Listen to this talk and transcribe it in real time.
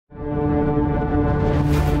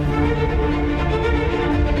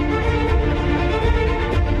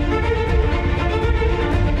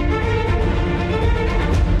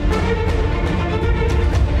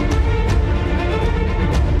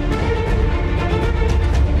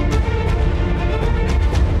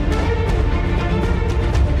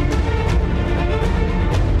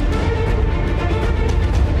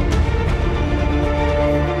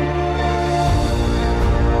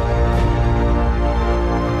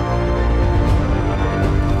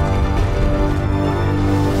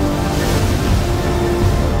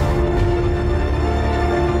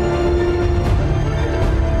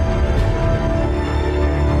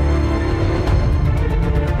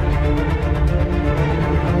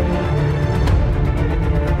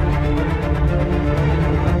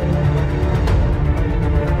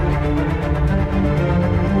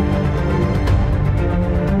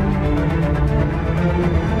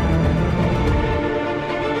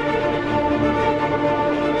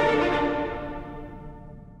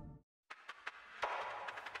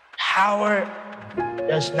Power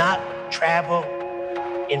does not travel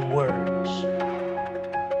in words,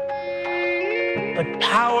 but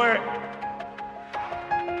power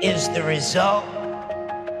is the result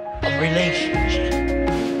of relationship.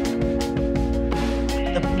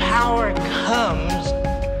 The power comes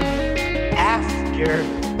after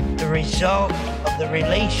the result of the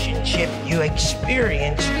relationship you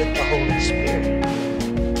experience with the Holy Spirit.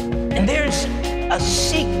 And there's a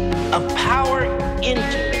seek of power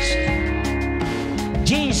intimacy.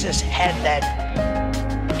 Jesus had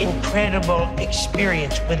that incredible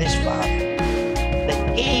experience with his Father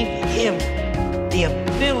that gave him the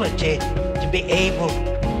ability to be able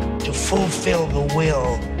to fulfill the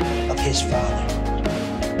will of his Father.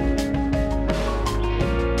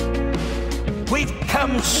 We've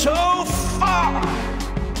come so far,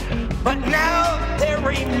 but now there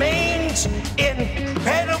remains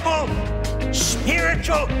incredible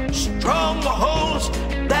spiritual strongholds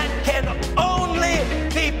that can only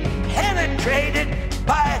be penetrated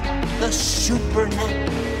by the supernatural.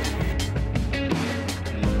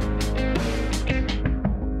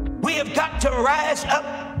 We have got to rise up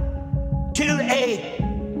to a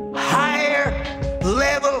higher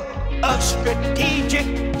level of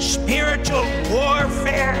strategic spiritual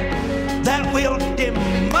warfare that will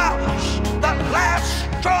demolish the last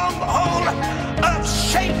stronghold of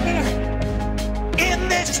Satan. In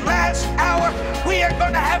this last hour, we are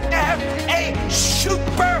going to have a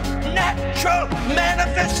supernatural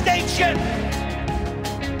manifestation.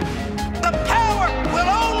 The power will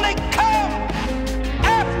only come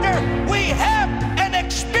after we have an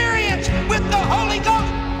experience with the Holy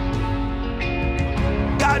Ghost.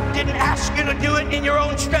 God didn't ask you to do it in your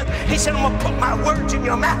own strength. He said, I'm going to put my words in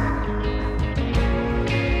your mouth.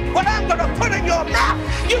 What I'm going to put in your mouth,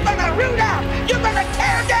 you're going to root out, you're going to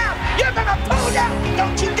tear down, you're going to pull down.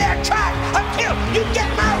 Don't you dare try until you get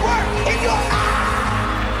my word in your mouth.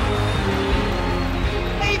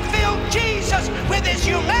 He filled Jesus with his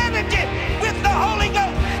humanity, with the Holy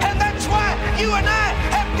Ghost. And that's why you and I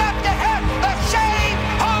have got to have the same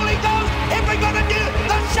Holy Ghost if we're going to do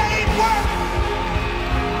the same work.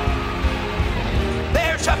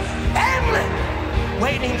 There's a family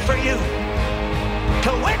waiting for you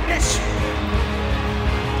to witness.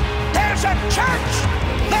 There's a church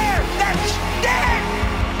there that's dead,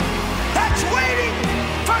 that's waiting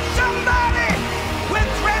for somebody with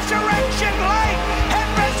resurrection life and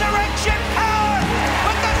resurrection power,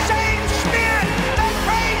 with the same Spirit that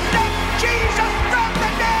raised up Jesus from the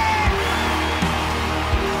dead.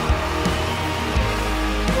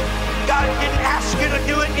 God didn't ask you to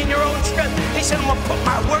do it in your own strength. He said, I'm going to put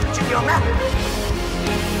my words in your mouth.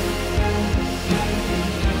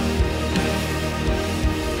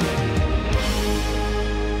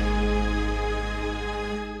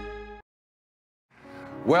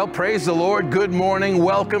 Well, praise the Lord. Good morning.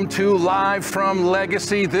 Welcome to Live from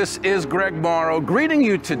Legacy. This is Greg Morrow greeting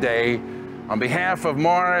you today on behalf of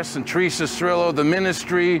Morris and Teresa Cirillo, the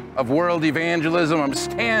Ministry of World Evangelism. I'm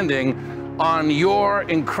standing on your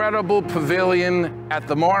incredible pavilion at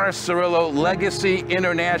the Morris Cirillo Legacy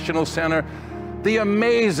International Center. The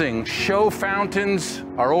amazing show fountains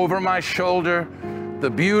are over my shoulder. The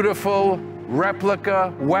beautiful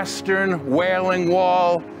replica Western Wailing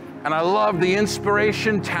Wall. And I love the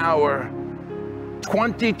Inspiration Tower,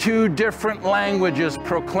 22 different languages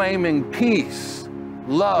proclaiming peace,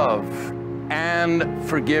 love, and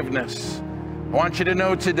forgiveness. I want you to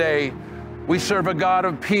know today, we serve a God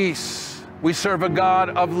of peace, we serve a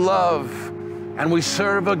God of love, and we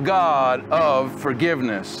serve a God of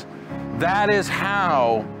forgiveness. That is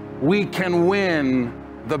how we can win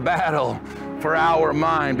the battle for our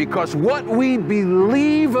mind, because what we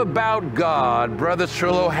believe about God, Brother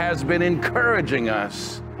Cirillo has been encouraging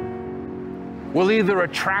us, will either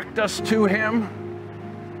attract us to him,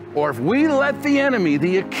 or if we let the enemy,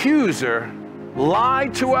 the accuser, lie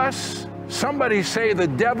to us, somebody say the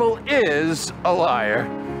devil is a liar.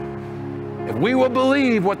 If we will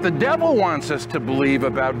believe what the devil wants us to believe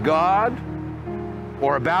about God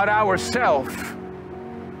or about ourselves,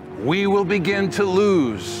 we will begin to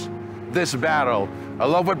lose this battle. I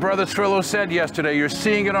love what Brother Cirillo said yesterday. You're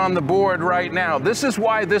seeing it on the board right now. This is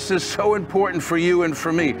why this is so important for you and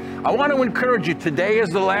for me. I want to encourage you. Today is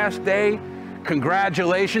the last day.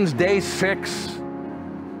 Congratulations, day 6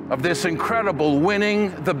 of this incredible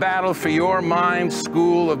winning the battle for your mind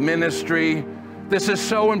school of ministry. This is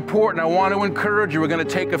so important. I want to encourage you. We're going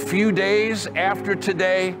to take a few days after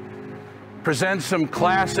today, present some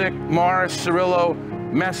classic Morris Cirillo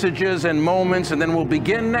messages and moments, and then we'll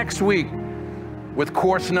begin next week with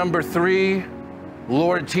course number 3,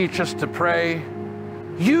 Lord, teach us to pray.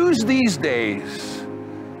 Use these days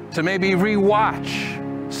to maybe re-watch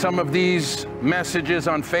some of these messages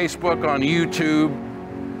on Facebook, on YouTube.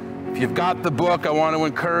 If you've got the book, I want to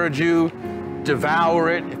encourage you, devour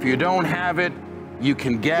it. If you don't have it, you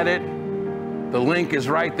can get it. The link is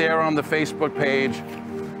right there on the Facebook page.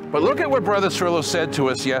 But look at what Brother Cirillo said to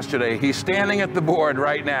us yesterday. He's standing at the board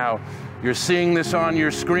right now. You're seeing this on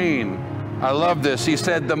your screen. I love this. He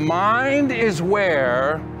said, the mind is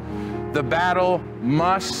where the battle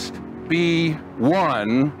must be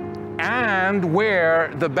won and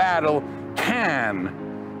where the battle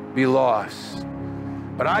can be lost.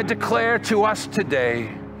 But I declare to us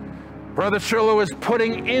today, Brother Cirillo is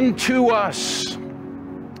putting into us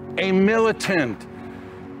a militant,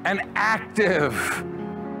 an active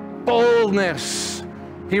boldness.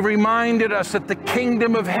 He reminded us that the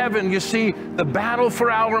kingdom of heaven, you see, the battle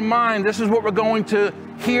for our mind, this is what we're going to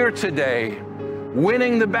hear today.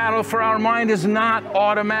 Winning the battle for our mind is not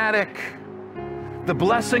automatic. The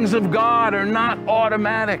blessings of God are not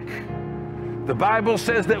automatic. The Bible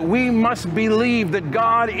says that we must believe that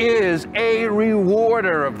God is a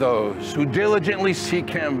rewarder of those who diligently seek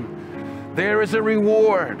Him. There is a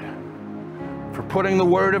reward for putting the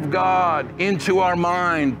Word of God into our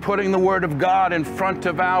mind, putting the Word of God in front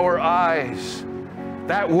of our eyes.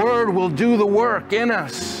 That Word will do the work in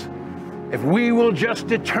us if we will just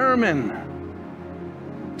determine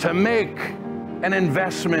to make an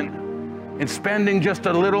investment in spending just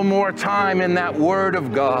a little more time in that Word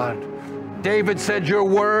of God. David said, your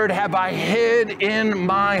Word have I hid in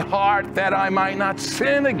my heart that I might not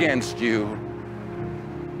sin against you.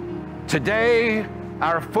 Today,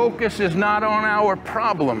 our focus is not on our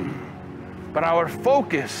problem, but our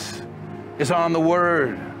focus is on the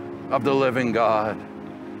Word of the living God.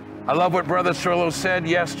 I love what Brother Cirillo said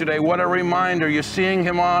yesterday. What a reminder. You're seeing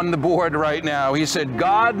him on the board right now. He said,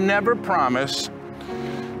 God never promised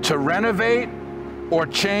to renovate or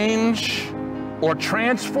change or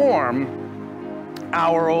transform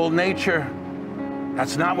our old nature.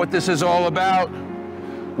 That's not what this is all about.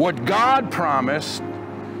 What God promised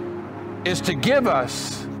is to give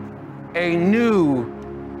us a new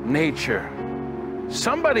nature.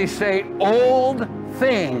 Somebody say, old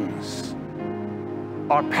things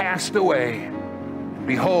are passed away.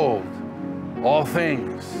 Behold, all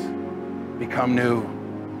things become new.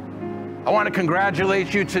 I want to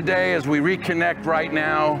congratulate you today as we reconnect right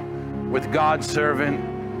now with God's servant.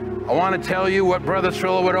 I want to tell you what Brother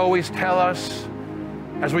Cirillo would always tell us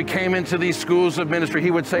as we came into these schools of ministry.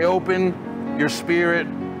 He would say, open your spirit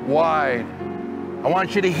wide. I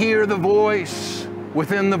want you to hear the voice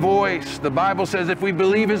within the voice. The Bible says if we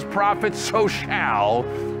believe His prophets, so shall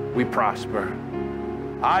we prosper.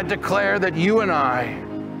 I declare that you and I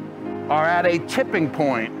are at a tipping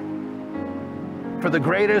point for the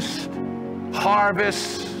greatest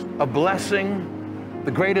harvest of blessing,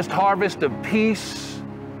 the greatest harvest of peace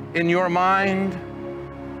in your mind,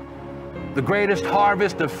 the greatest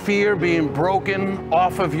harvest of fear being broken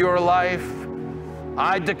off of your life.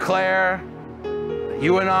 I declare that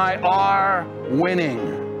you and I are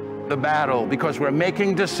winning the battle because we're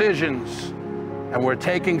making decisions and we're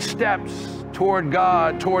taking steps toward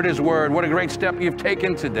God, toward His Word. What a great step you've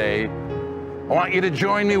taken today. I want you to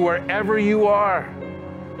join me wherever you are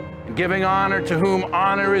in giving honor to whom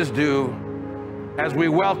honor is due as we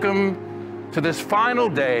welcome to this final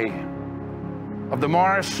day of the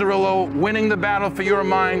Morris Cirillo Winning the Battle for Your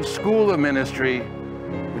Mind School of Ministry.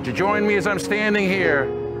 Would you join me as I'm standing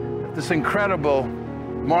here at this incredible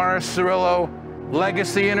Morris Cirillo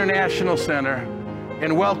Legacy International Center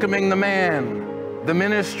in welcoming the man, the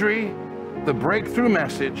ministry, the breakthrough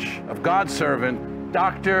message of God's servant,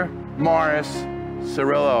 Dr. Morris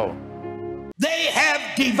Cirillo. They have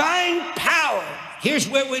divine power. Here's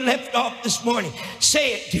where we left off this morning.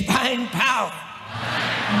 Say it, divine power.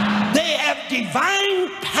 They have divine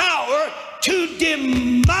power to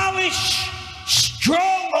demolish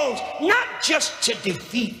strongholds, not just to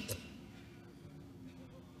defeat them,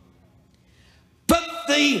 but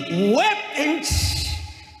the weapons.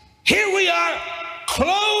 Here we are,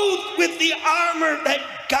 clothed with the armor that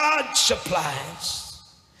God supplies.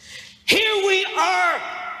 Here we are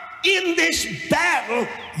in this battle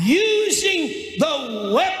using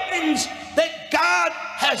the weapons that God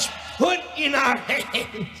has put in our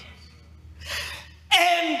hands.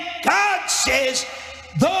 And God says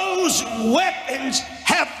those weapons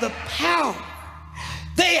have the power.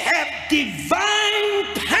 They have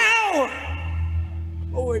divine power.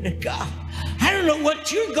 Glory to God. I don't know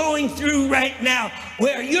what you're going through right now,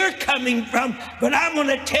 where you're coming from, but I'm going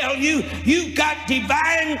to tell you, you've got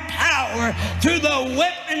divine power through the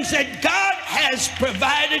weapons that God has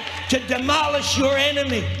provided to demolish your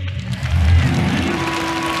enemy.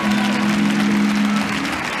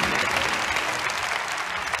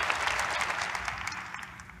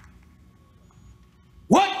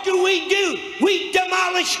 we do? We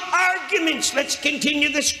demolish arguments. Let's continue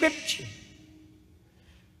the scripture.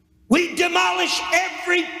 We demolish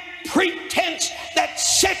every pretense that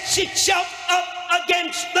sets itself up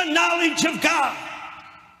against the knowledge of God.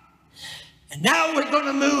 And now we're going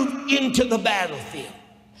to move into the battlefield.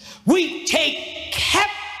 We take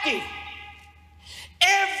captive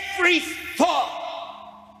every thought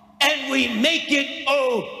and we make it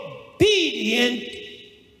obedient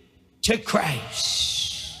to Christ.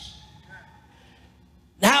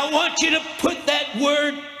 Now I want you to put that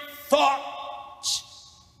word thoughts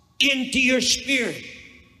into your spirit.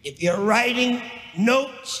 If you're writing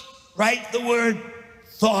notes, write the word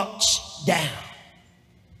thoughts down.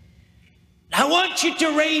 I want you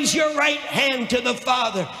to raise your right hand to the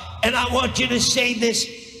Father, and I want you to say this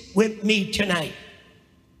with me tonight.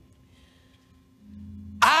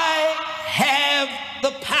 I have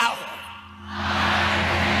the power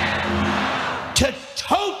to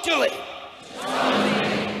totally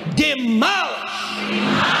demolish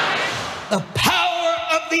the power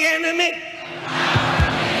of the enemy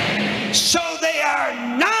so they are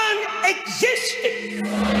non-existent.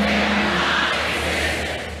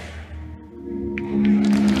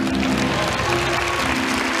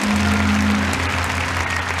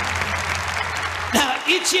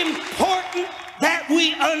 It's important that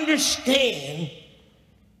we understand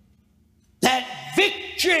that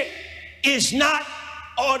victory is not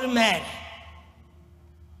automatic.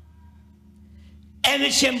 And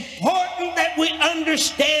it's important that we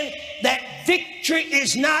understand that victory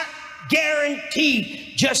is not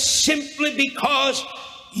guaranteed just simply because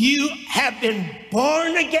you have been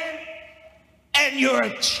born again and you're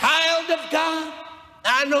a child of God.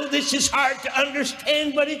 I know this is hard to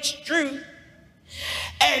understand, but it's true.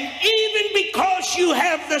 And even because you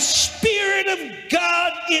have the Spirit of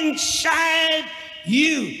God inside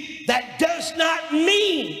you, that does not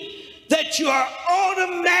mean that you are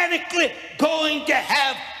automatically going to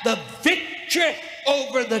have the victory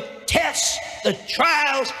over the tests, the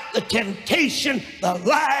trials, the temptation, the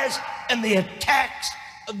lies, and the attacks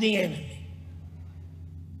of the enemy.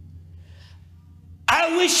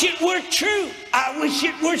 I wish it were true. I wish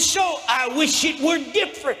it were so. I wish it were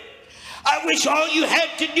different. I wish all you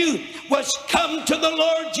had to do was come to the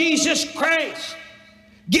Lord Jesus Christ.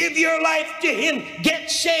 Give your life to Him.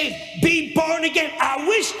 Get saved. Be born again. I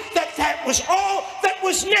wish that that was all that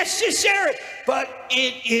was necessary. But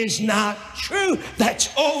it is not true. That's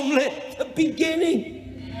only the beginning.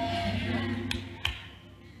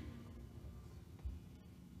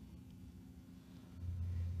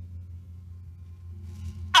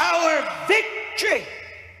 Our victory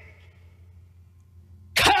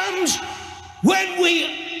comes when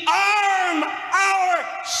we arm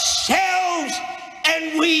ourselves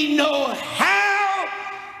and we know how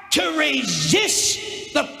to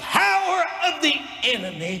resist the power of the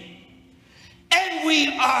enemy, and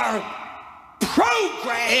we are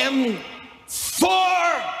programmed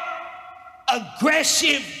for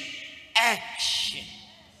aggressive action.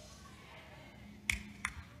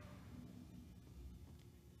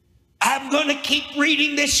 I'm going to keep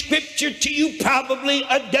reading this scripture to you probably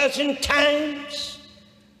a dozen times.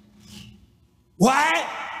 Why?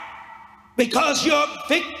 Because your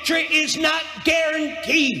victory is not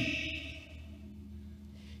guaranteed.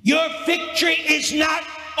 Your victory is not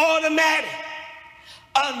automatic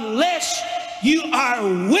unless you are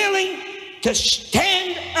willing to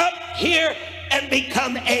stand up here and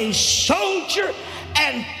become a soldier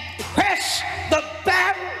and press the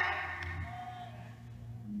battle.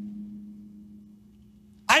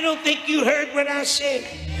 I don't think you heard what I said.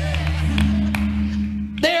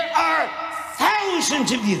 There are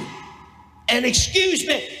thousands of you, and excuse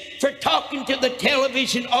me for talking to the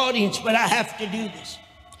television audience, but I have to do this.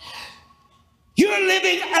 You're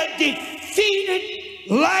living a defeated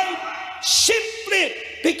life simply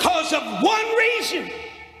because of one reason.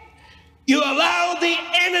 You allow the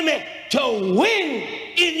enemy to win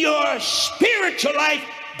in your spiritual life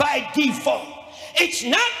by default. It's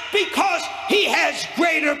not because he has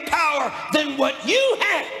greater power than what you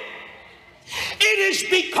have. It is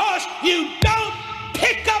because you don't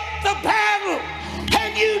pick up the battle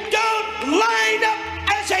and you don't line up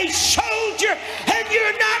as a soldier and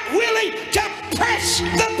you're not willing to press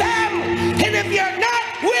the battle. And if you're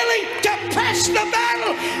not willing to press the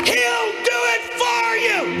battle, he'll do it for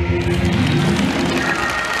you.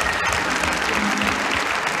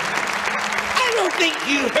 I don't think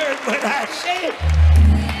you heard what I said.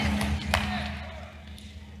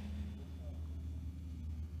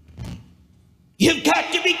 You've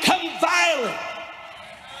got to become violent.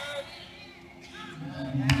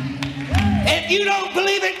 If you don't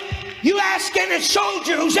believe it, you ask any in a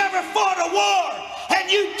soldier who's ever fought a war, and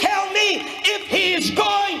you tell me if he is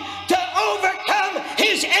going to overcome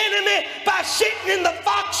his enemy by sitting in the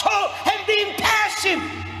foxhole and being passive.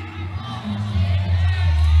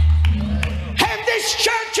 And this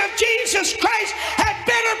Church of Jesus Christ had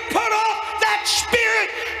better put off that spirit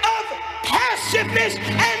of passiveness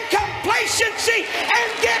and complacency and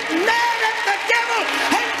get mad at the devil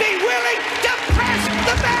and be willing to press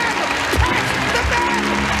the battle, press the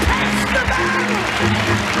battle, press the battle.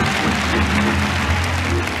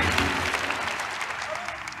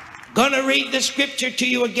 Gonna read the scripture to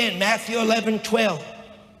you again, Matthew 11:12.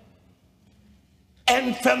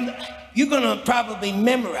 And you're gonna probably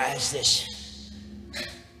memorize this.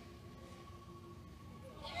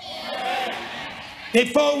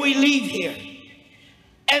 Before we leave here.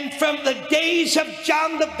 And from the days of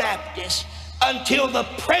John the Baptist until the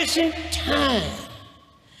present time,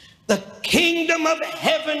 the kingdom of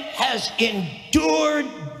heaven has endured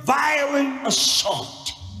violent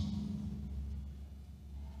assault.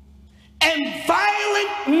 And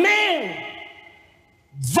violent men,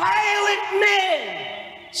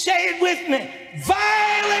 say it with me,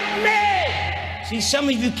 violent men. See, some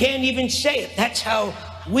of you can't even say it. That's how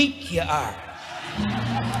weak you are.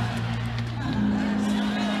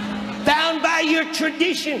 Bound by your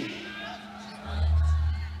tradition.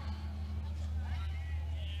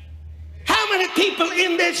 How many people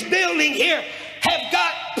in this building here have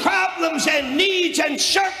got problems and needs and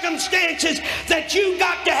circumstances that you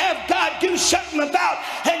got to have God do something about,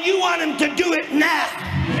 and you want him to do it now?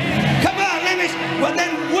 Come on, well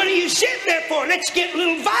then what are you sitting there for? Let's get a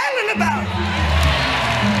little violent about it.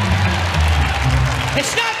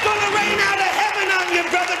 It's not going to rain out of heaven on you,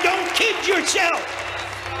 brother. Don't kid yourself.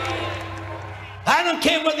 I don't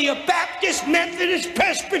care whether you're Baptist, Methodist,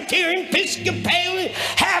 Presbyterian, Episcopalian,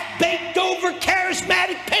 half-baked over,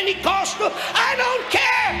 charismatic, Pentecostal. I don't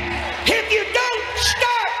care. If you don't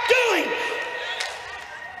start doing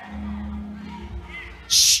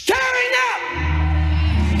stirring up,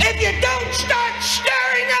 if you don't start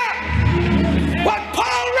stirring up what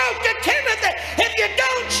Paul wrote to Timothy, if you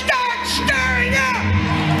don't start stirring up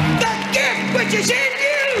the gift which is in you,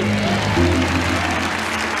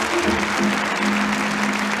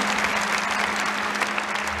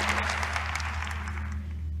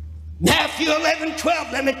 Matthew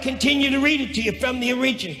 11:12, let me continue to read it to you from the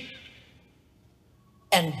original.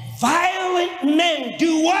 And violent men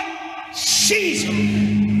do what? Seize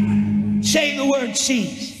them. Say the word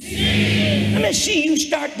seize. Let me see you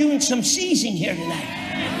start doing some seizing here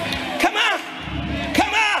tonight. Come on.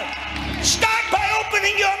 Come on. Start by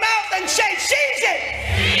opening your mouth and say, seize it.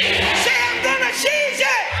 Say, I'm going to seize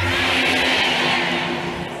it.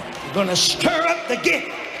 I'm going to stir up the gift.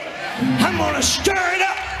 I'm going to stir it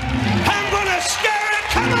up. I'm going to stir it.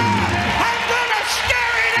 Come on. I'm going to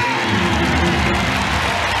stir it up.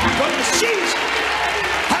 I'm going to seize it.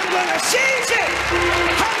 I'm going to seize it.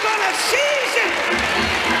 I'm going to seize it.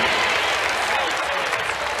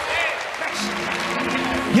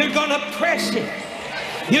 You're going to press it.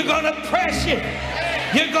 You're going to press it.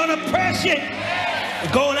 You're going to press it.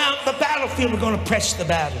 We're going out the battlefield. We're going to press the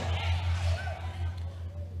battle.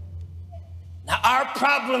 Now, our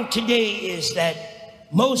problem today is that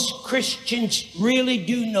most Christians really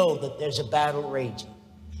do know that there's a battle raging.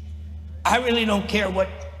 I really don't care what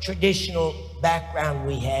traditional background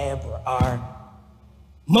we have or are.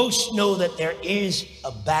 Most know that there is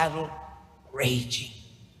a battle raging.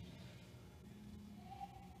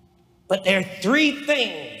 But there are three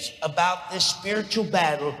things about this spiritual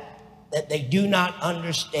battle that they do not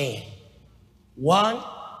understand. One,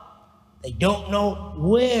 they don't know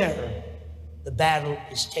where the battle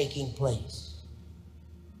is taking place.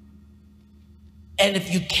 And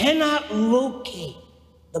if you cannot locate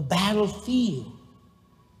the battlefield,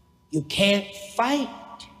 you can't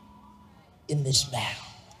fight in this battle.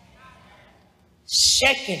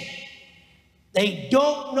 Second, they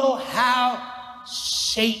don't know how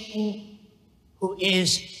Satan, who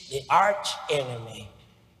is the arch enemy,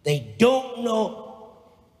 they don't know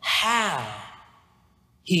how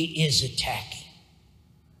he is attacking.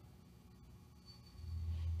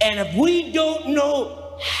 And if we don't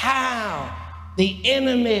know how the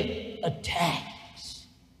enemy attacks,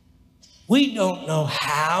 we don't know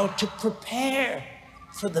how to prepare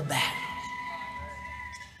for the battle.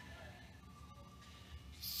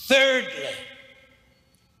 Thirdly,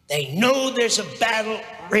 they know there's a battle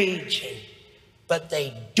raging, but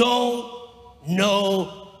they don't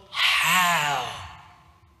know how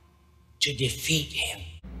to defeat him.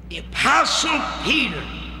 The Apostle Peter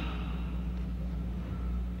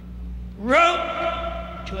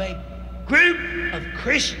wrote to a group of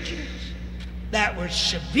Christians that were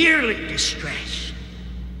severely distressed.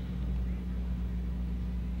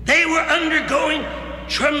 They were undergoing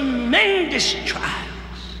tremendous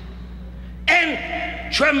trials and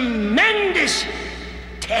tremendous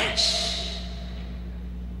tests.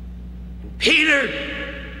 Peter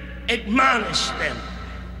admonished them.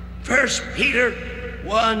 1 Peter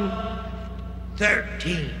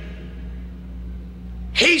 1:13.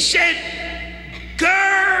 He said,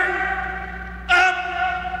 gird up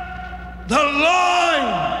the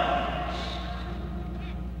loins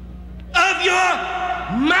of your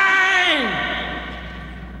mind.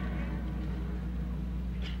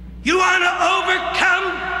 You want to overcome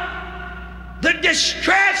the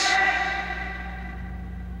distress?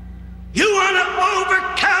 You want to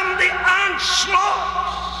overcome the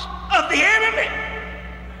onslaughts of the enemy,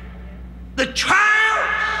 the trials?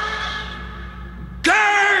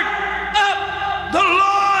 Gird up the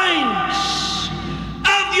loins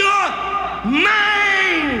of your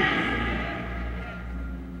mind.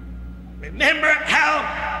 Remember how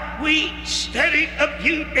we studied a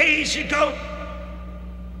few days ago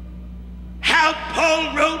how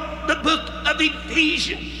Paul wrote the book of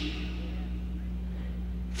Ephesians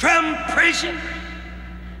from prison,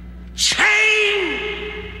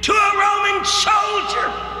 chained to a Roman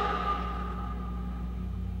soldier.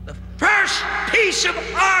 The first piece of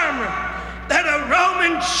armor that a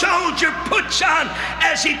Roman soldier puts on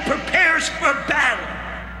as he prepares for battle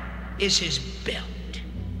is his belt.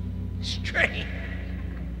 Strange.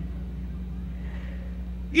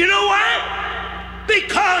 You know why?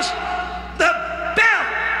 Because the belt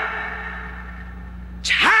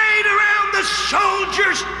tied around the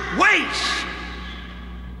soldier's waist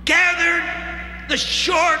gathered the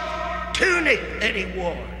short tunic that he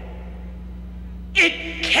wore.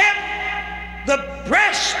 It kept the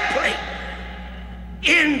breastplate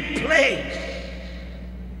in place.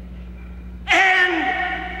 And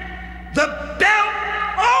the belt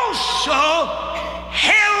also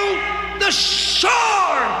held the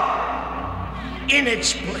sword in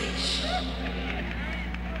its place.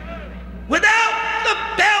 Without the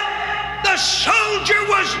belt, the soldier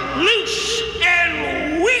was loose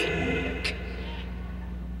and weak.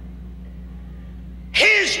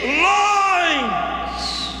 His loins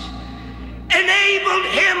enabled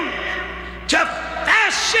him to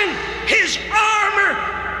fasten his armor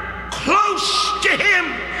close to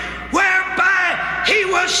him, whereby he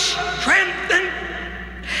was strengthened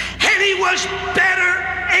and he was better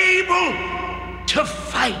able to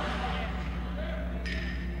fight.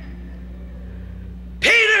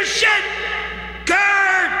 Peter said,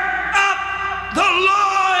 gird up the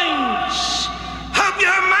loins of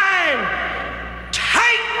your mind.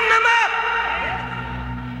 Tighten them up.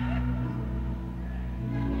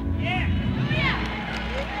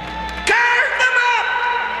 Gird them up.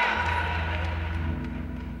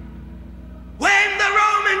 When the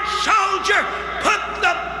Roman soldier put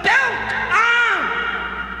the belt on,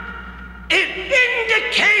 it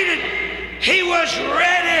indicated he was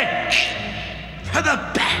ready for the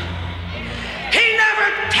battle. He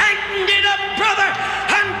never tightened it up, brother,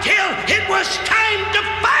 until it was time to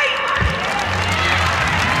fight.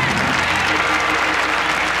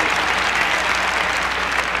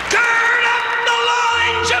 Gird up the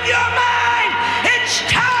loins of your mind. It's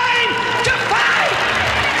time to fight.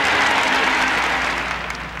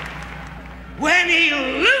 When he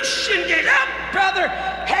loosened it up, brother,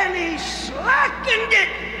 and he slackened it,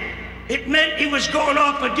 it meant he was going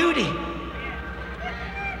off of duty.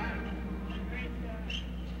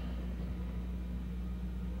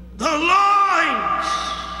 The loins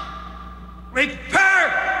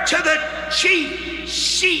refer to the chief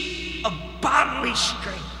seat of bodily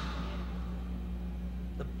strength.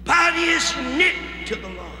 The body is knit to the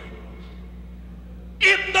loins.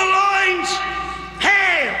 If the loins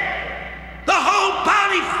fail, the whole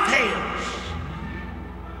body fails.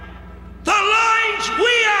 The loins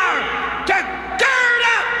we are to gird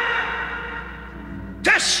up,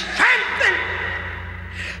 to strengthen,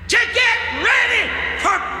 to get ready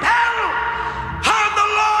for battle, are the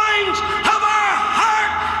loins of our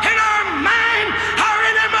heart and our mind, our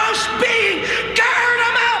innermost being. Gird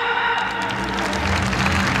them up.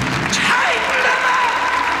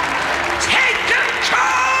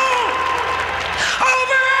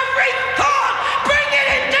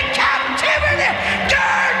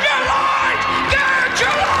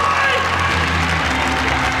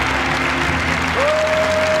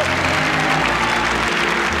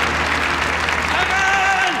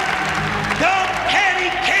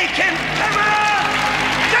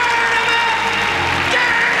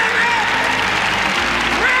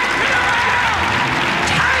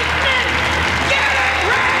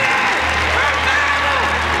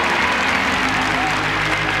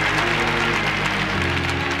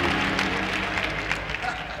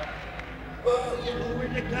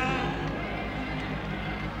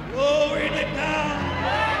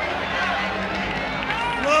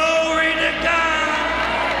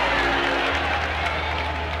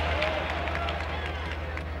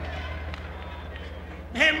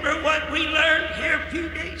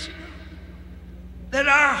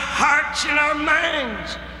 our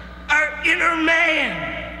minds, our inner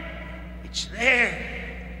man. It's there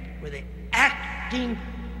where the acting,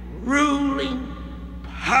 ruling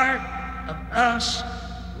part of us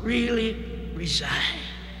really resides.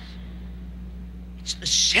 It's the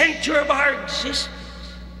center of our existence.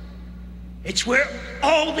 It's where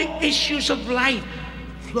all the issues of life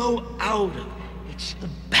flow out of. It's the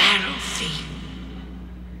battlefield.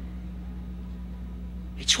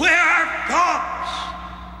 It's where our thoughts,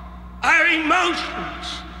 our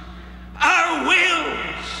emotions, our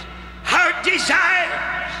wills, our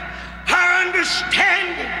desires, our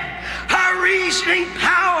understanding, our reasoning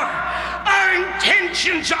power, our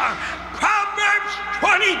intentions are. Proverbs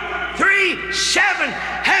 23:7,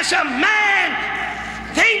 as a man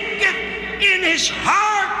thinketh in his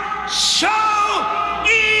heart, so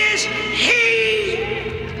is he.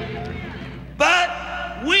 But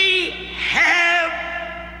we have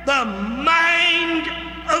the mind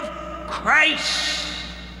of Christ.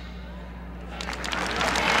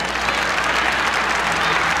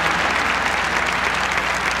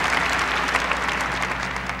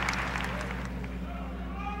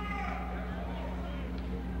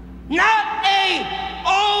 Not a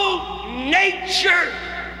old nature,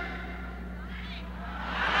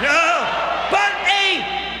 no, but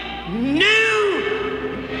a new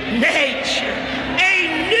nature, a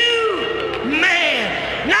new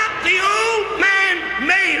man. Not the old man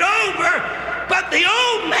made over, but the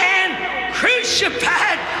old man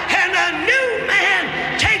crucified, and a new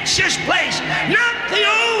man takes his place. Not the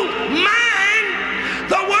old mind.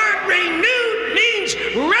 The word renewed means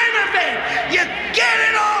renovate. You get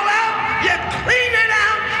it all out, you clean it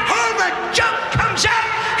out, all the junk comes out,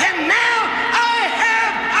 and now I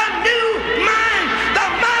have a new mind, the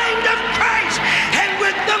mind of Christ. And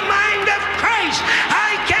with the mind of Christ,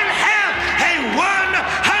 I can have a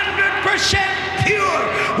 100% pure,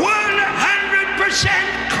 100%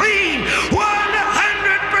 clean,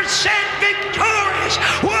 100% victorious,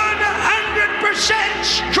 100%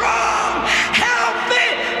 strong, healthy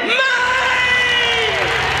mind.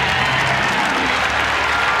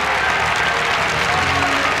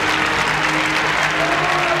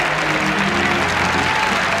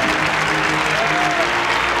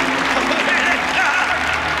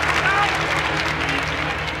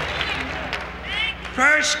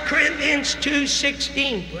 First Corinthians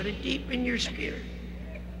 2:16, put it deep in your spirit.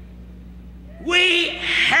 We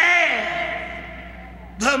have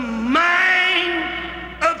the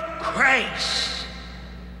mind of Christ,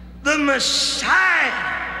 the Messiah,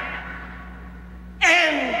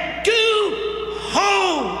 and do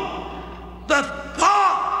hold the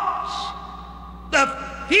thoughts, the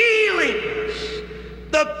feelings,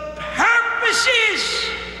 the purposes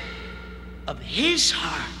of his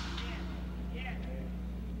heart.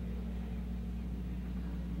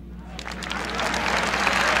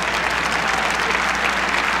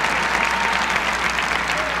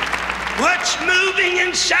 What's moving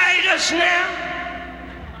inside us now?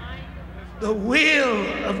 The will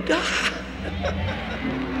of God.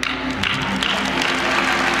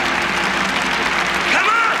 Come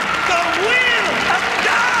on, the will of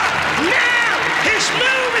God now is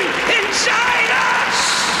moving inside us.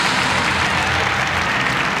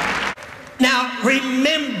 Now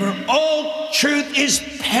remember, all truth is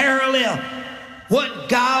parallel. What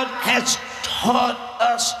God has taught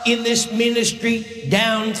us in this ministry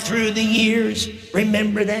down through the years.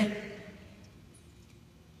 Remember that?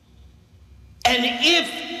 And if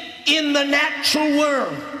in the natural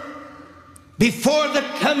world, before the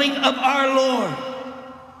coming of our Lord,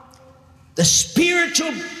 the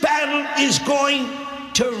spiritual battle is going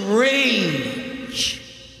to rage,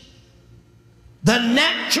 the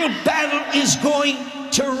natural battle is going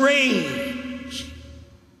to rage,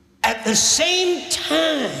 at the same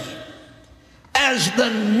time as the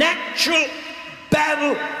natural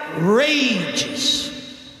battle rages,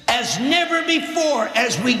 as never before,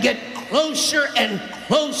 as we get closer and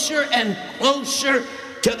closer and closer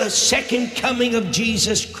to the second coming of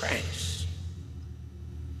Jesus Christ.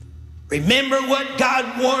 Remember what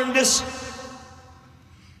God warned us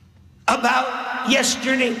about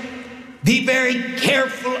yesterday? Be very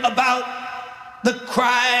careful about the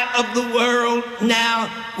cry of the world now,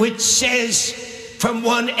 which says from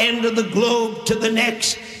one end of the globe to the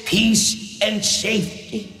next, peace and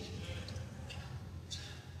safety.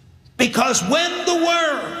 Because when the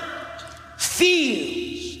world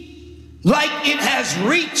feels like it has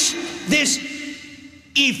reached this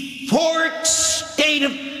euphoric state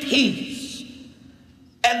of peace,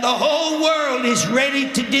 and the whole world is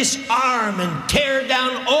ready to disarm and tear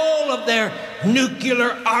down all of their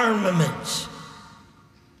nuclear armaments,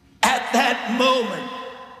 at that moment,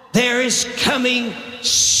 there is coming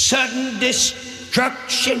sudden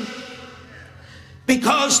destruction,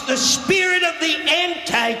 because the spirit of the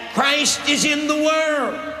Antichrist is in the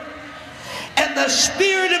world. And the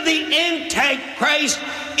spirit of the Antichrist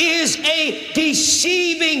is a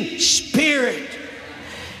deceiving spirit.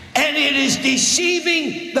 And it is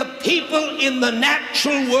deceiving the people in the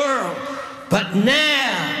natural world. But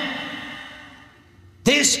now,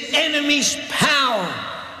 this enemy's power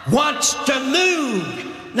wants to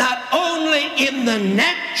move not only in the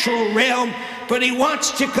natural realm, but he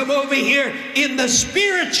wants to come over here in the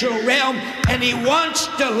spiritual realm, and he wants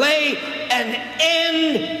to lay an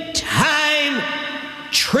end time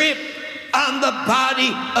trip on the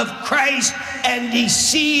body of Christ and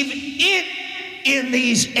deceive it in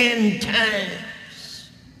these end times.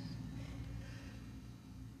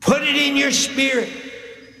 Put it in your spirit.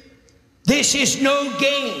 This is no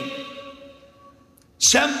game.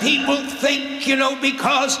 Some people think,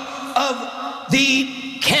 because of the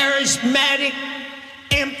charismatic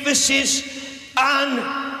emphasis on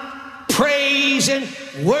praise and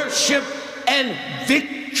worship and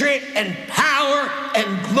victory and power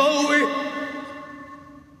and glory,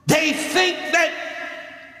 they think that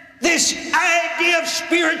this idea of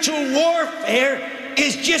spiritual warfare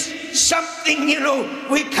is just something,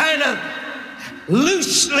 we kind of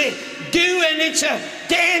loosely do, and it's a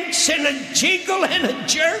dance and a jiggle and a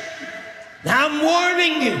jerk. Now I'm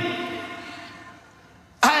warning you.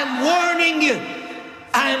 I'm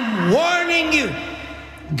warning you.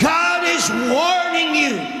 God is warning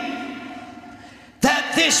you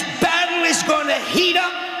that this battle is going to heat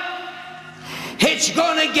up. It's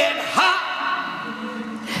going to get hot.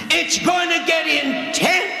 It's going to get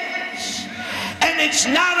intense. And it's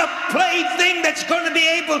not a plaything that's going to be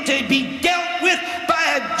able to be dealt with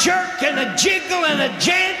by a jerk and a jiggle and a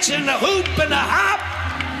dance and a hoop and a hop.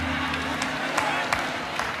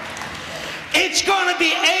 It's going to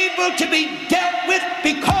be able to be dealt with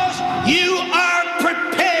because you are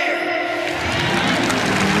prepared.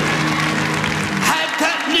 I've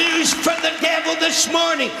got news for the devil this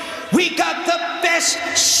morning. We got the best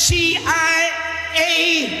CIA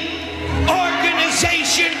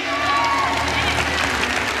organization.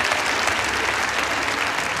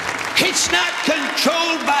 It's not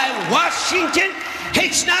controlled by Washington.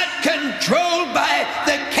 It's not controlled by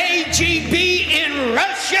the KGB in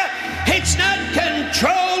Russia. It's not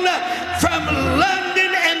controlled from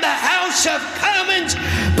London and the House of Commons.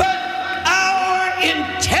 But our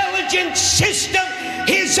intelligence system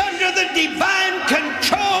is under the divine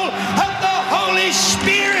control of the Holy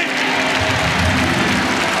Spirit.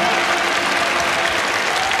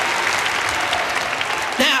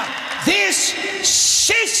 Now, this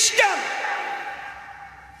system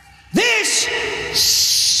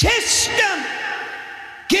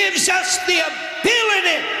gives us the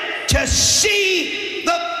ability to see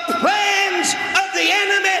the plans of the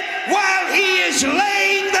enemy while he is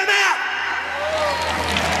laying them out.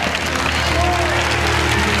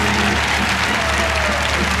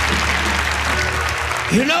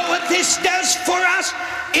 You know what this does for us?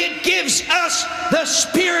 It gives us the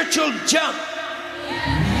spiritual jump.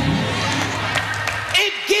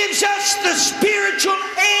 It gives us the spiritual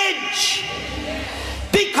edge.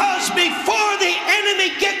 Because before the enemy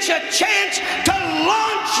gets a chance to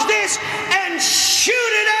launch this and shoot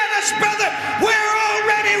it at us, brother, we're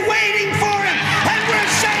already waiting for him. And we're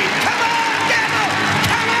saying, come on, devil!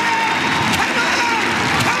 Come on! Come on!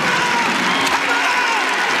 Come on! Come on!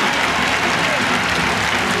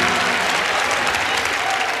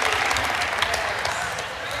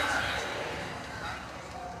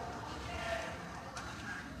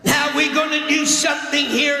 Now we're going to do something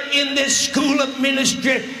here in this school of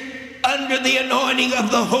ministry under the anointing of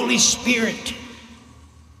the Holy Spirit.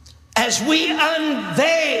 As we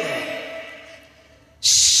unveil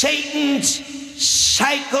Satan's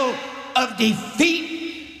cycle of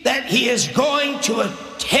defeat that he is going to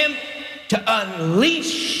attempt to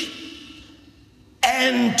unleash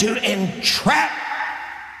and to entrap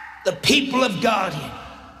the people of God in.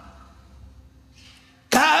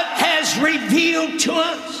 God has revealed to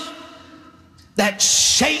us that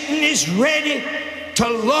Satan is ready to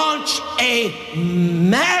launch a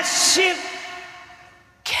massive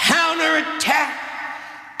counterattack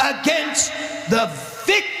against the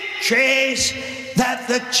victories that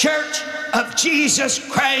the Church of Jesus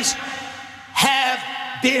Christ have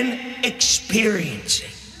been experiencing.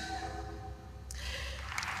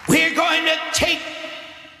 We're going to take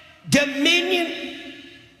dominion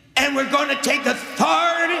and we're going to take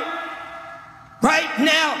authority right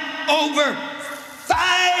now over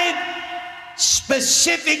 5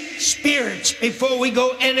 specific spirits before we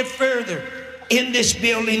go any further in this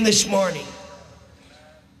building this morning.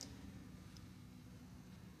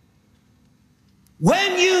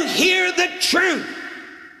 When you hear the truth,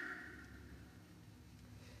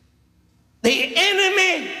 the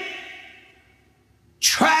enemy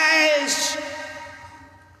tries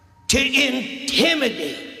to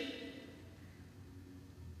intimidate.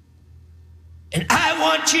 And I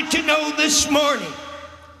want you to know this morning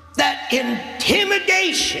that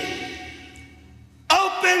intimidation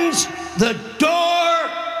opens the door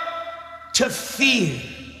to fear.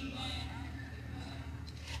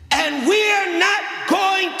 And we are not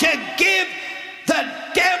going to give the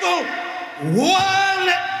devil 1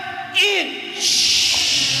 inch.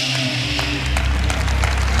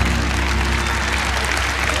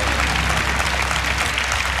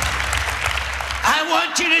 I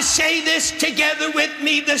want you to say this together with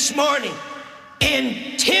me this morning.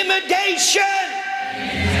 Intimidation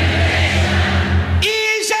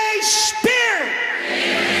is a spirit.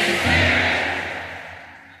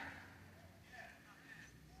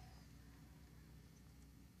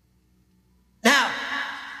 Now,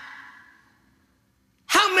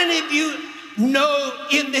 how many of you know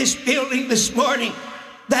in this building this morning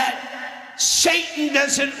that Satan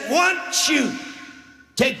doesn't want you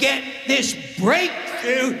to get this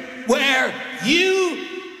breakthrough where you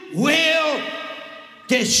will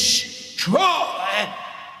destroy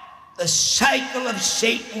the cycle of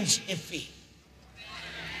Satan's defeat?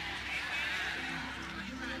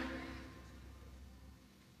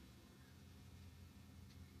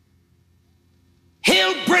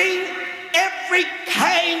 He'll bring every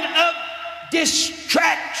kind of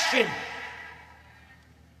distraction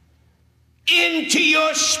into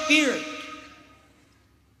your spirit.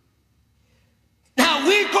 Now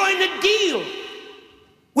we're going to deal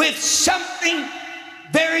with something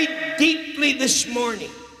very deeply this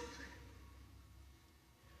morning.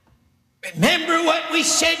 Remember what we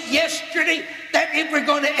said yesterday, that if we're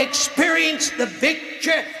going to experience the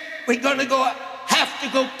victory, we're going to have to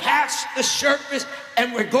go past the surface,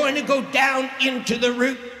 and we're going to go down into the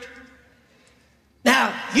root.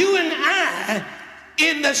 Now, you and I,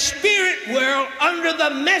 in the spirit world, under the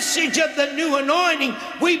message of the new anointing,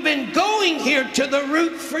 we've been going here to the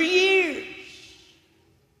root for years.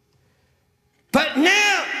 But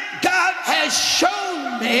now, God has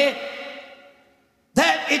shown me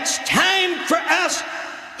that it's time for us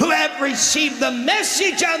who have received the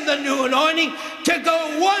message on the new anointing to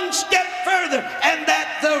go one step further, and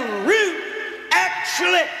that the root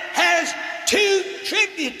actually has 2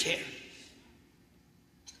 tributaries.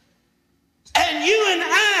 And you and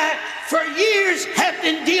I, for years, have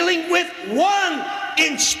been dealing with one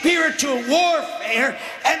in spiritual warfare,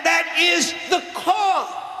 and that is the cause.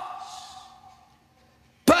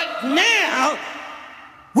 But now,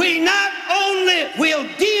 we not only will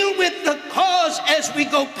deal with the cause as we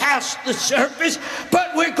go past the surface,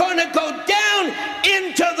 but we're going to go down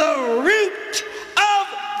into the root of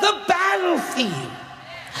the battlefield.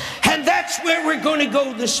 And that's where we're going to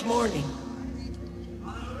go this morning.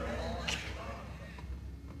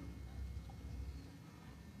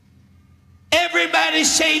 Everybody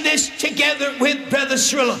say this together with Brother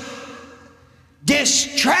Cirillo.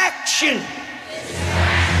 Distraction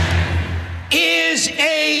is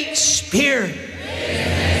a spirit.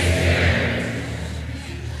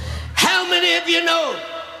 How many of you know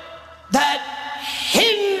that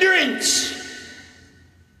hindrance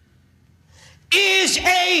is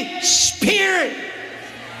a spirit?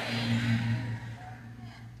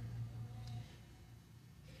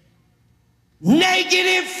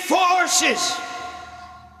 Negative forces.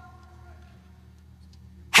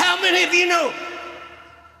 How many of you know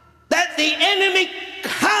that the enemy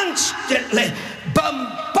constantly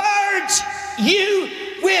bombards you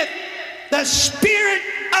with the spirit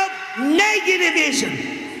of negativism?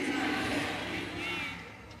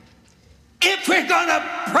 If we're going to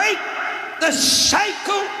break the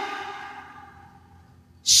cycle,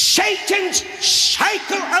 Satan's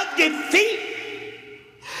cycle of defeat,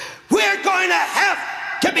 we're going to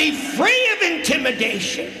have to be free of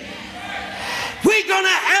intimidation. We're going to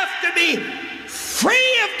have to be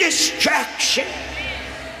free of distraction.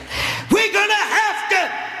 We're going to have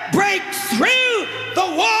to break through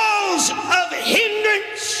the walls of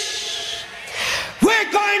hindrance.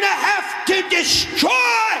 We're going to have to destroy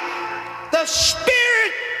the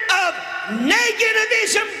spirit of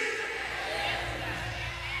negativism.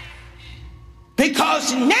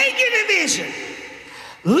 Because negativism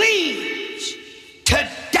leads to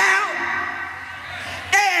doubt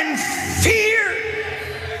and fear.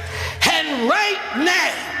 And right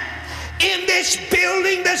now, in this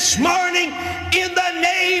building this morning, in the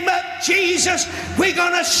name of Jesus, we're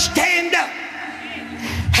going to stand up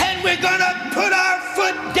and we're going to put our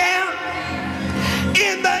foot down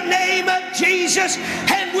in the name of Jesus,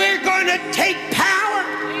 and we're going to take power,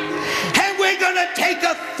 and we're going to take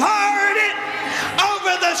authority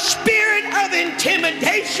over the spirit of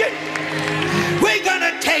intimidation. We're going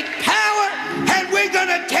to take power, and we're going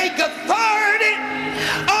to take authority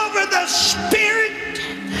over the spirit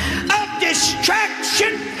of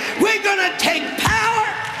distraction. We're going to take power,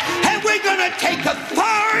 and we're going to take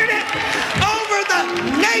authority over the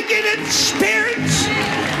negative spirits,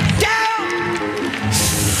 doubt,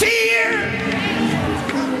 fear,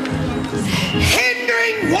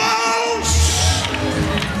 hindering walls.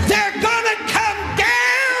 They're going to come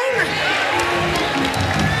down.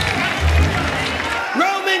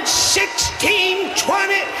 Romans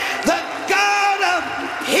 16:20, the God of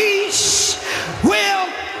peace will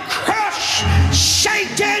crush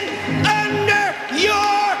Satan under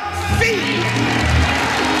your feet.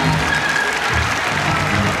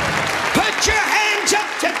 Put your hands up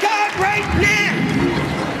to God right now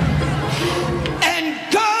and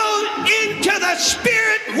go into the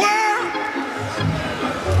spirit world.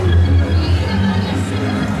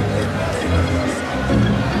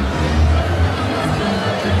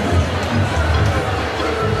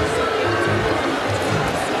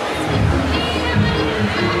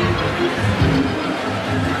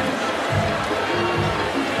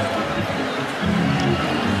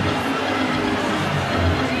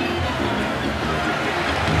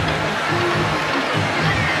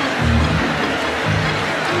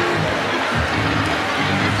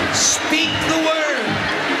 Speak the word.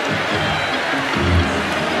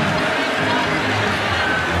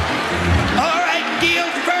 All right, deal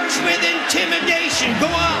first with intimidation.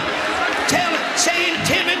 Go on. Tell it. Say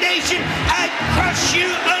intimidation. I crush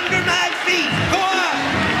you under my feet. Go on.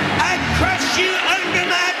 I crush you under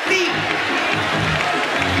my feet.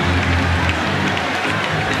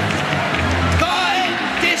 Go ahead.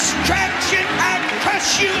 Distraction. I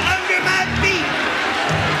crush you under my feet.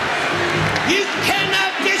 You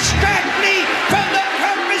cannot distract me from the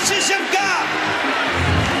purposes of God.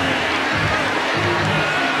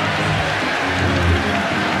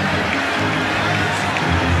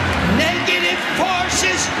 Negative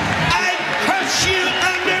forces, I crush you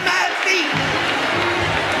under my feet.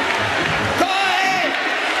 Go ahead.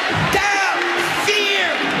 Doubt, fear.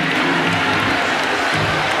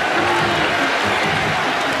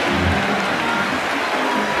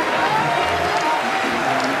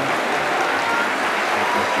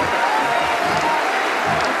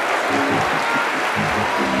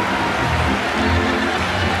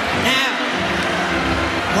 Now,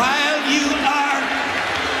 while you are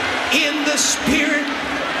in the Spirit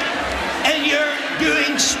and you're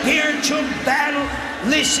doing spiritual battle,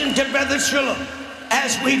 listen to Brother Cirillo.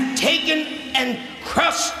 As we've taken and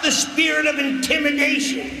crushed the spirit of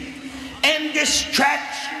intimidation and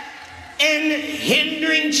distraction and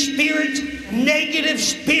hindering spirits, negative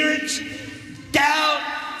spirits, doubt,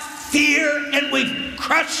 fear, and we've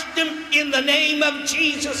crushed them in the name of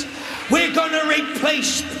Jesus, we're going to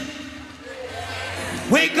replace them.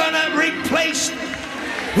 We're going to replace them.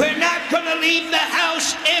 We're not going to leave the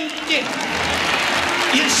house empty.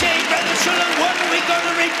 You say, Brother Cirillo, what are we going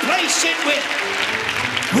to replace it with?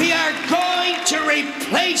 We are going to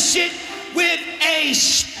replace it with a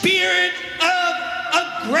spirit of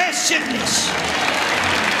aggressiveness.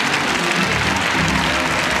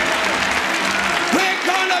 We're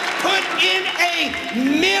going to put in a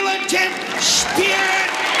militant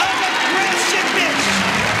spirit of aggressiveness.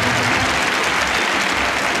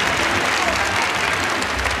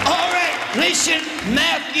 All right, listen,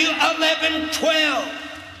 Matthew 11:12.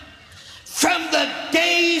 From the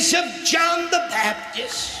days of John the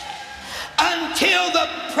Baptist until the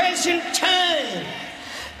present time,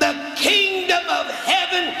 the kingdom of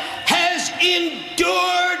heaven has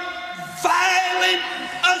endured violent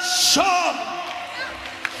assault,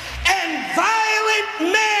 and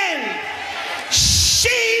violent men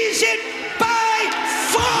seize it by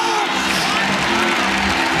force.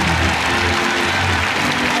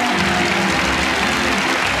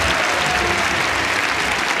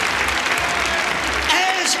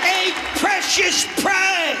 As a precious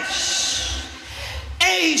prize,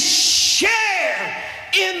 a share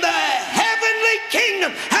in the heavenly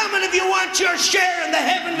kingdom. How many of you want your share in the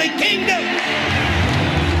heavenly kingdom?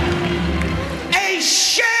 A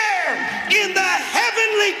share in the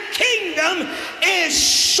heavenly kingdom is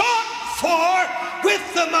sought for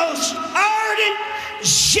with the most ardent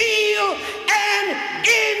zeal and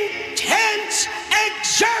intense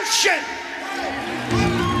exertion.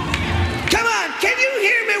 Come on, can you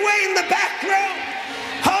hear me way in the back row?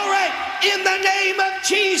 All right, in the name of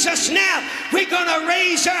Jesus now, we're going to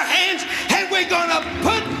raise our hands and we're going to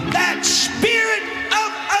put that spirit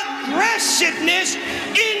of aggressiveness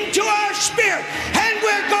into our spirit. And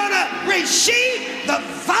we're going to receive the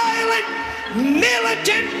violent,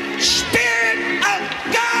 militant Spirit of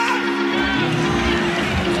God.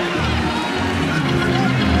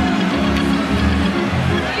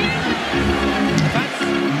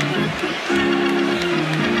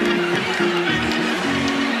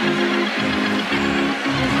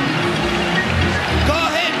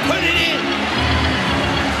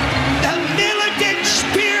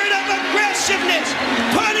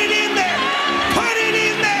 Put it in there. Put it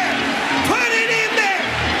in there. Put it in there.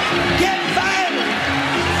 Get violent.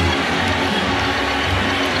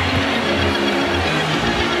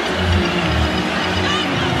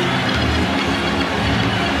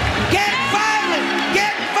 Get violent.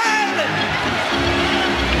 Get violent.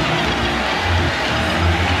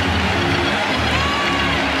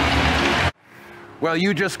 Well,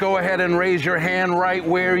 you just go ahead and raise your hand right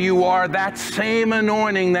where you are. That same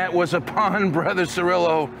anointing that was upon Brother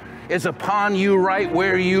Cirillo is upon you right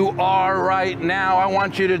where you are right now. I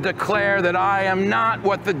want you to declare that I am not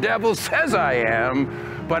what the devil says I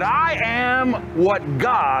am, but I am what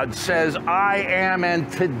God says I am. And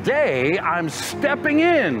today I'm stepping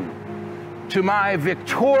in to my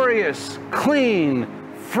victorious, clean,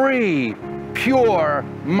 free, pure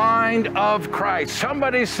mind of Christ.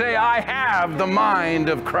 Somebody say, I have the mind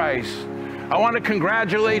of Christ. I want to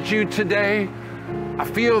congratulate you today. I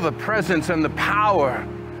feel the presence and the power.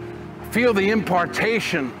 I feel the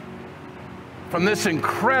impartation from this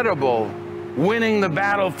incredible Winning the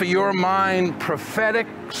Battle for Your Mind prophetic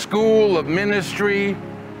school of ministry,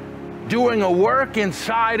 doing a work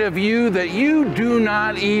inside of you that you do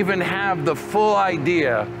not even have the full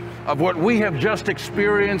idea of what we have just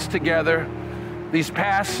experienced together these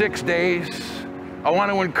past 6 days. I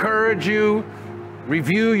want to encourage you,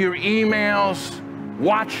 review your emails,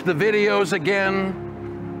 watch the videos again.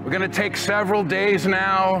 We're going to take several days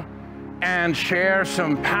now and share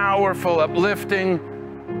some powerful, uplifting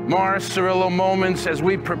Morris Cirillo moments as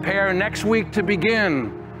we prepare next week to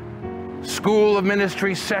begin School of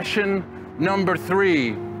Ministry session number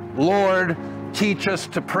 3, Lord, teach us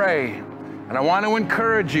to pray. And I want to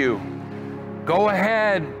encourage you, go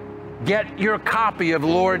ahead, get your copy of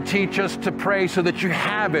Lord, Teach Us to Pray so that you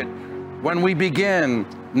have it when we begin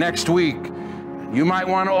next week. You might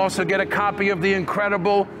want to also get a copy of the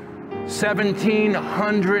incredible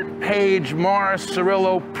 1,700-page Morris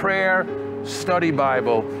Cirillo Prayer Study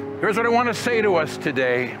Bible. Here's what I want to say to us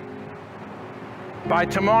today. By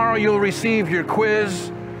tomorrow, you'll receive your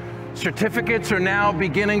quiz. Certificates are now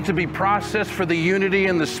beginning to be processed for the Unity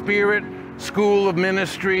in the Spirit School of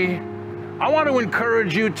Ministry. I want to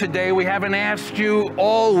encourage you today. We haven't asked you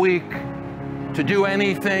all week to do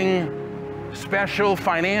anything special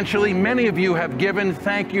financially. Many of you have given.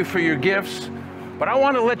 Thank you for your gifts. But I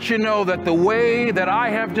want to let you know that the way that I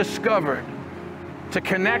have discovered to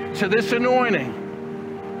connect to this anointing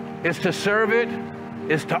is to serve it,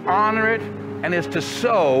 is to honor it, and is to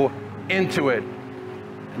sow into it.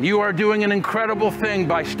 And you are doing an incredible thing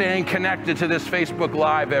by staying connected to this Facebook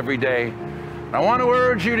Live every day. I want to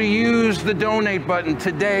urge you to use the donate button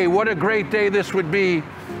today. What a great day this would be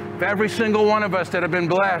if every single one of us that have been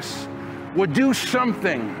blessed would do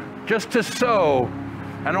something just to sow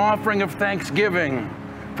an offering of thanksgiving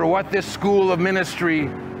for what this school of ministry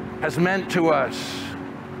has meant to us.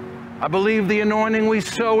 I believe the anointing we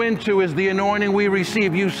sow into is the anointing we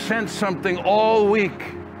receive. You sent something all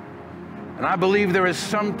week, and I believe there is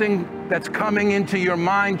something that's coming into your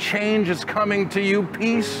mind. Change is coming to you.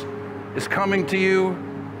 Peace is coming to you.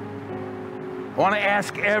 I want to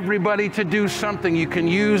ask everybody to do something. You can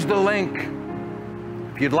use the link.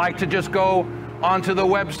 If you'd like to just go onto the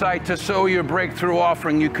website to sow your breakthrough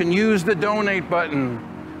offering, you can use the donate button.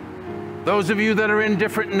 Those of you that are in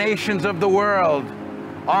different nations of the world,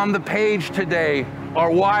 on the page today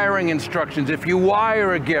are wiring instructions. If you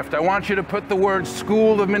wire a gift, I want you to put the word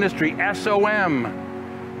School of Ministry, S-O-M,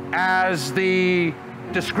 as the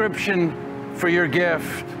description for your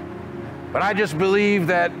gift. But I just believe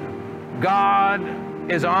that God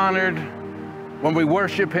is honored when we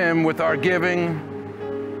worship Him with our giving.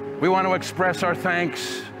 We want to express our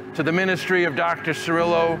thanks to the ministry of Dr.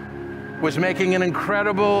 Cirillo, who is making an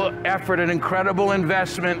incredible effort, an incredible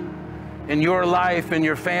investment in your life, in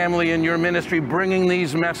your family, in your ministry, bringing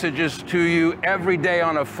these messages to you every day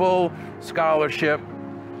on a full scholarship.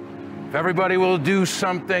 If everybody will do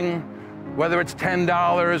something, whether it's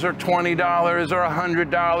 $10 or $20 or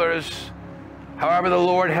 $100, however the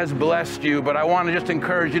Lord has blessed you. But I want to just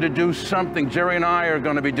encourage you to do something. Jerry and I are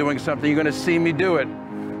going to be doing something. You're going to see me do it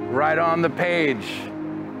right on the page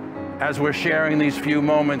as we're sharing these few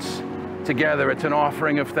moments together. It's an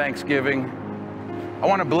offering of thanksgiving. I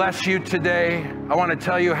want to bless you today. I want to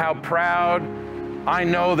tell you how proud I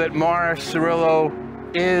know that Morris Cerullo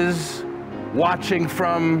is watching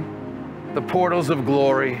from the portals of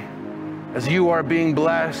glory as you are being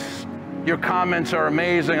blessed. Your comments are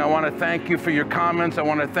amazing. I want to thank you for your comments. I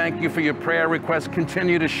want to thank you for your prayer requests.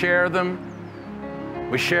 Continue to share them.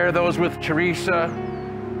 We share those with Teresa.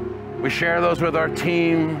 We share those with our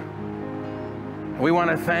team. We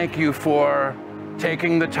want to thank you for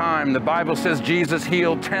taking the time. The Bible says Jesus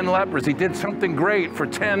healed 10 lepers. He did something great for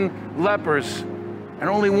 10 lepers, and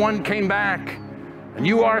only one came back. And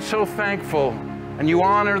you are so thankful, and you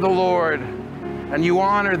honor the Lord, and you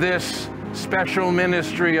honor this special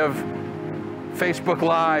ministry of Facebook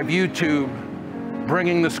Live, YouTube,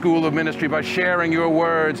 bringing the School of Ministry by sharing your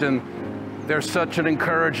words. And they're such an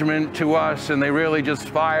encouragement to us, and they really just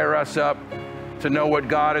fire us up to know what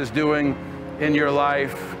God is doing in your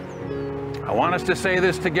life. I want us to say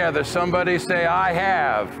this together. Somebody say, I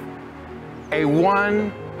have a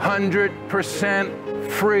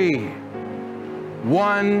 100% free,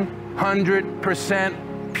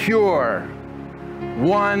 100% pure,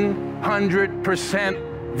 100%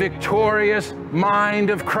 victorious mind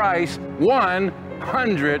of Christ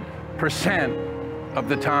 100% of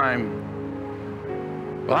the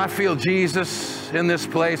time. Well, I feel Jesus in this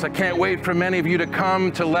place. I can't wait for many of you to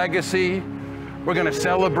come to Legacy. We're going to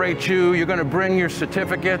celebrate you. You're going to bring your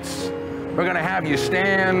certificates. We're going to have you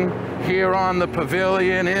stand here on the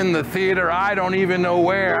pavilion, in the theater. I don't even know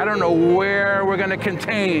where. I don't know where we're going to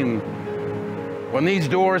contain when these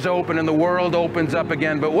doors open and the world opens up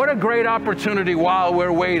again. But what a great opportunity while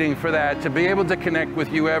we're waiting for that, to be able to connect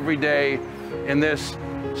with you every day in this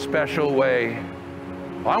special way.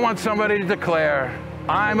 Well, I want somebody to declare,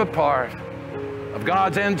 I'm a part of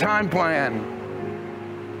God's end time plan.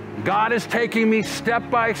 God is taking me step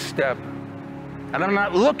by step, and I'm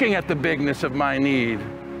not looking at the bigness of my need.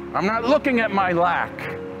 I'm not looking at my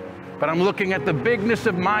lack, but I'm looking at the bigness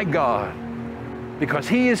of my God, because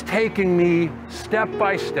He is taking me step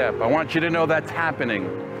by step. I want you to know that's happening.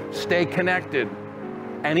 Stay connected,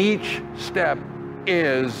 and each step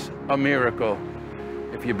is a miracle.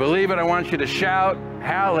 If you believe it, I want you to shout,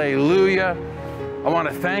 hallelujah. I want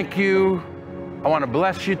to thank you. I want to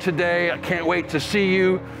bless you today. I can't wait to see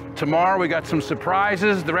you tomorrow. We got some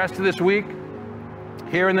surprises the rest of this week.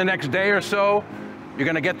 Here in the next day or so, you're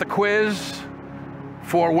going to get the quiz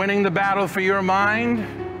for winning the battle for your mind.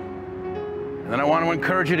 And then I want to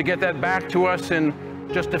encourage you to get that back to us in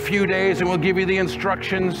just a few days, and we'll give you the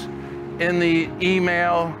instructions in the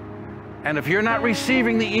email. And if you're not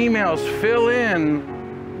receiving the emails, fill in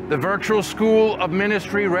the Virtual School of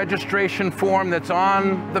Ministry registration form that's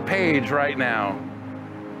on the page right now,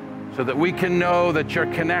 so that we can know that you're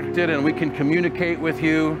connected and we can communicate with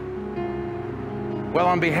you. Well,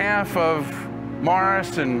 on behalf of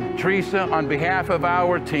Morris and Teresa, on behalf of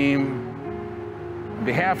our team, on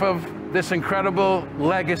behalf of this incredible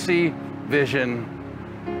legacy vision,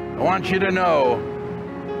 I want you to know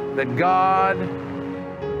that God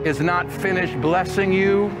is not finished blessing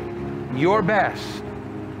you. Your best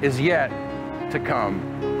is yet to come.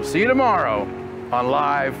 We'll see you tomorrow on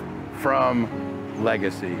Live from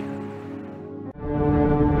Legacy.